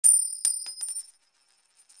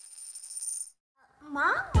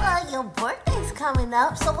Mama, your birthday's coming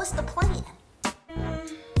up, so what's the plan?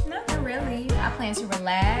 Nothing really. I plan to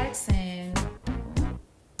relax and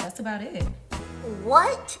that's about it.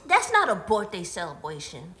 What? That's not a birthday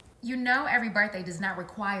celebration. You know every birthday does not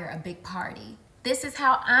require a big party. This is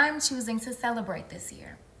how I'm choosing to celebrate this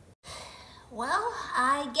year. Well,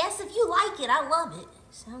 I guess if you like it, I love it.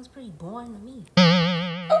 Sounds pretty boring to me.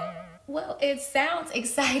 Well, it sounds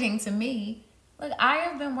exciting to me. Look, I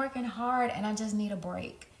have been working hard and I just need a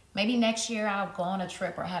break. Maybe next year I'll go on a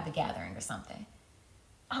trip or have a gathering or something.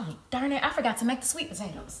 Oh, darn it, I forgot to make the sweet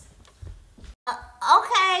potatoes.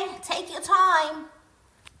 Okay, take your time.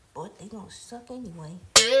 But they gonna suck anyway.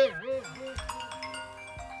 Hey,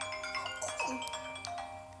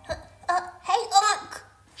 Unc.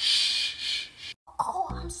 Shh. Oh,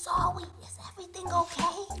 I'm sorry. Is everything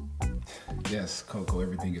okay? Yes, Coco,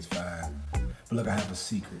 everything is fine. But look, I have a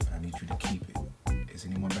secret. I need you to keep it. Is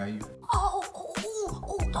anyone by you? Oh,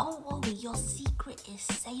 don't worry. Your secret is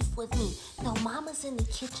safe with me. No, Mama's in the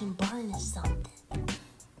kitchen burning something.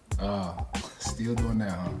 Still doing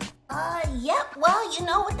that, huh? Yep. Well, you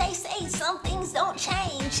know what they say. Some things don't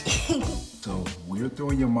change. So we're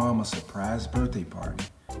throwing your mom a surprise birthday party.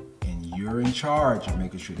 And you're in charge of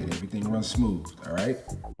making sure that everything runs smooth, all right?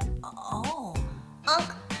 Oh, Unc,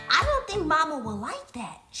 I don't think Mama will like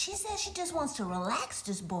that. She said she just wants to relax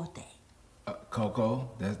this birthday. Coco,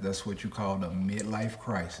 that's what you call a midlife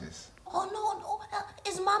crisis. Oh, no.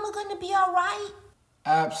 Is Mama gonna be all right?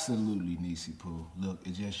 Absolutely, Niecy Pooh. Look,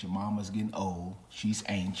 it's just your mama's getting old. She's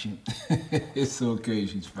ancient. It's okay,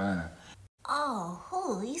 she's fine.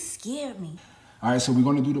 Oh, he scared me. All right, so we're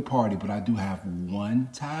going to do the party, but I do have one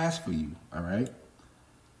task for you, all right?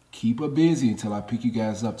 Keep her busy until I pick you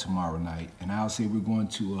guys up tomorrow night, and I'll say we're going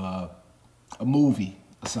to a movie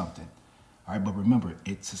or something. All right, but remember,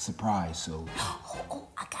 it's a surprise, so... Oh,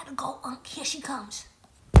 I gotta go, Unc. Here she comes.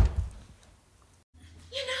 You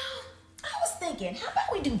know, I was thinking, how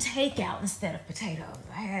about we do takeout instead of potatoes?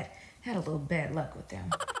 I had a little bad luck with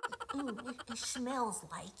them. It smells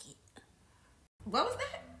like it. What was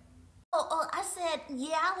that? Oh, I said,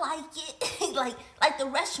 yeah, I like it. like the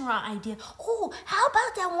restaurant idea. Oh, how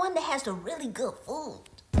about that one that has the really good food?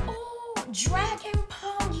 Oh, Dragon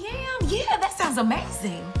Pong Yam. Yeah, that sounds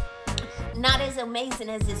amazing. Not as amazing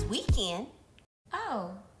as this weekend.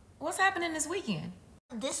 Oh, what's happening this weekend?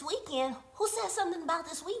 This weekend? Who said something about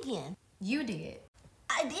this weekend? You did.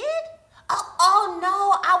 I did? Oh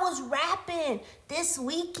no, I was rapping. This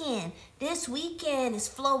weekend is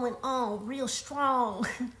flowing on real strong.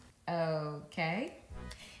 Okay.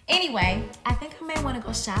 Anyway, I think I may want to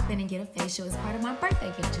go shopping and get a facial as part of my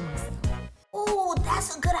birthday gift to myself. Oh,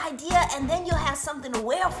 that's a good idea. And then you'll have something to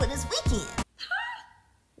wear for this weekend. Huh?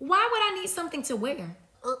 Why would I need something to wear?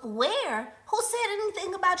 Wear? Who said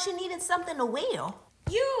anything about you needing something to wear?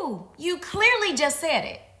 You clearly just said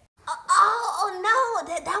it. Oh no,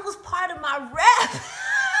 that was part of my rap.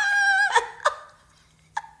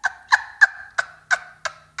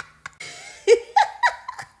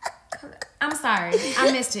 I'm sorry,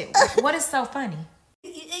 I missed it. What is so funny?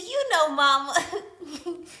 You know, Mama.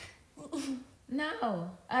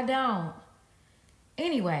 No, I don't.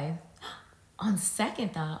 Anyway, on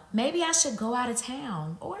second thought, maybe I should go out of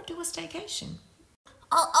town or do a staycation.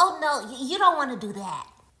 Oh no, you don't want to do that.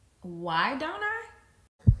 Why don't I?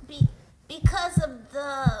 Because of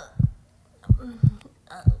the...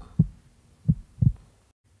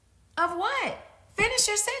 Of what? Finish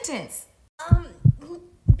your sentence.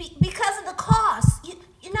 Because of the cost.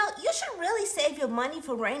 You know, you should really save your money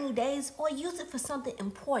for rainy days or use it for something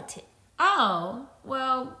important. Oh,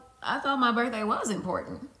 well, I thought my birthday was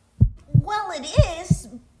important. Well, it is,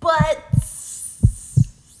 but...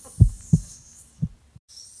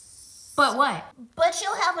 But what? But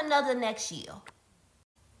you'll have another next year.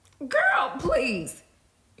 Girl, please.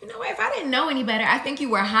 You know, if I didn't know any better, I think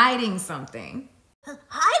you were hiding something.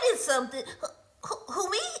 Hiding something? Who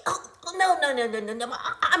me? No.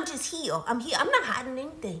 I'm just here. I'm here. I'm not hiding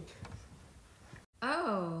anything.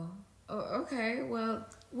 Oh, okay. Well,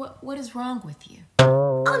 what is wrong with you?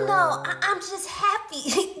 Oh, no. I'm just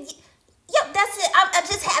happy. Yep, that's it. I'm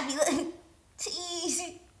just happy.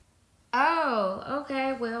 Tease. Oh,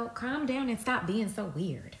 okay. Well, calm down and stop being so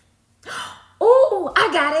weird. Oh,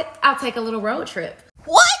 I got it. I'll take a little road trip.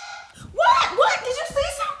 What? What? Did you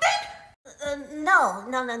see something? No.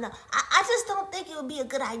 I just don't think it would be a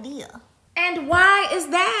good idea. And why is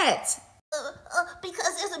that?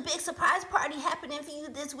 Because there's a big surprise party happening for you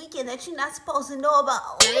this weekend that you're not supposed to know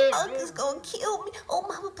about. Oh, Unc is gonna kill me. Oh,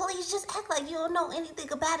 Mama, please just act like you don't know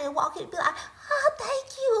anything about it and walk in and be like, oh,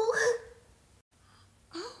 thank you.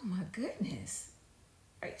 Oh, my goodness.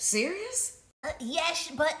 Are you serious?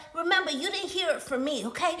 Yes, but remember, you didn't hear it from me,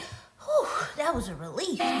 okay? Whew, that was a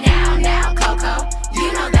relief. Now, Coco,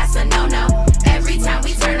 you know that's a no-no. Every time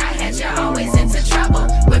we turn our heads, you're always into trouble.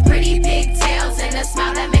 With pretty pigtails and a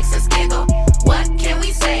smile that makes us giggle. What can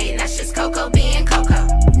we say? That's just Coco being Coco.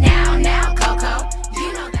 Now, Coco,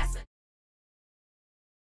 you know that's a...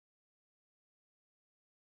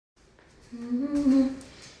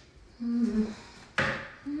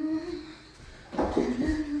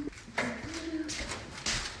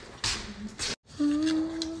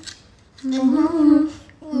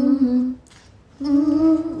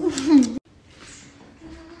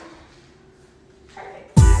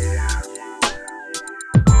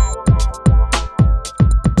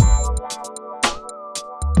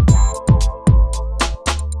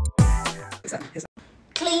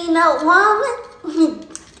 Clean up woman.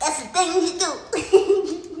 That's the thing you do.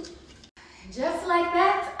 Just like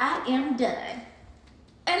that, I am done.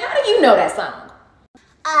 And how do you know that song?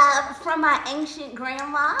 From my ancient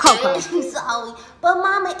grandma. Coco. Sorry. But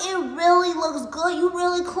mama, it really looks good. You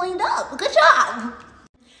really cleaned up. Good job.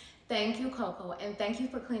 Thank you, Coco, and thank you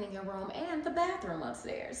for cleaning your room and the bathroom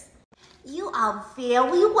upstairs. You are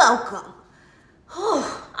very welcome.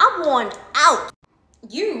 I'm worn out.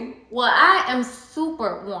 You? Well, I am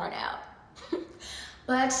super worn out.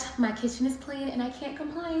 But my kitchen is clean and I can't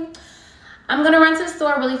complain. I'm gonna run to the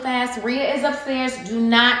store really fast. Rhea is upstairs. Do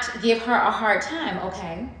not give her a hard time,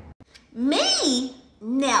 okay? Me?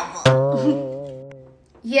 Never.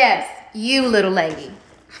 Yes, you little lady.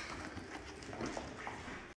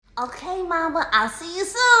 Okay, mama, I'll see you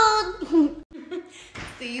soon.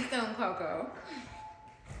 See you soon, Coco.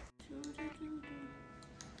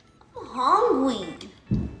 I'm hungry.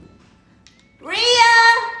 Rhea,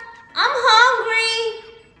 I'm hungry.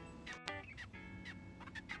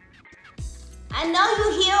 I know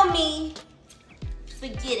you hear me.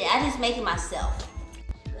 Forget it, I just make it myself.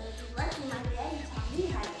 Lucky my daddy taught me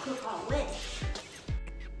how to cook already.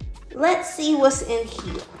 Let's see what's in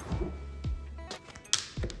here.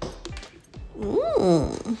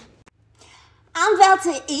 I'm about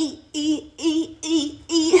to eat.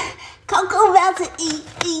 Coco about to eat.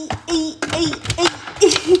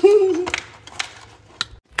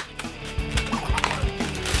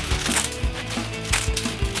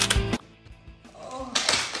 Oh,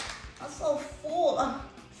 I'm so full. I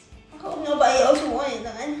hope nobody else wants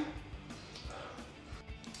none.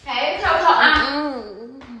 Hey, Coco,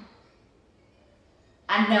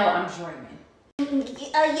 I know I'm dreaming.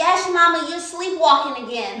 Yes, mama, you're sleepwalking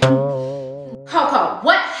again. Coco,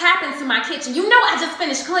 what happened to my kitchen? You know I just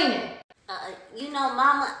finished cleaning. You know,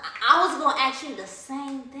 mama, I was gonna ask you the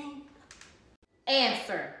same thing.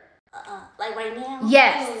 Answer. Like right now?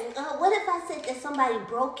 Yes. What if I said that somebody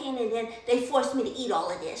broke in and then they forced me to eat all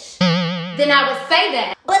of this? Then I would say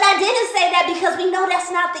that. But I didn't say that because we know that's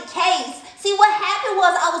not the case. See, what happened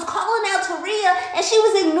was I was calling out to Rhea and she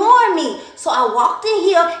was ignoring me. So I walked in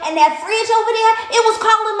here and that fridge over there, it was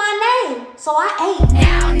calling my name. So I ate.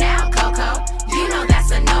 Now, Coco, you know that's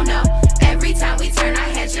a no-no. Every time we turn our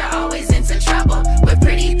heads, you're always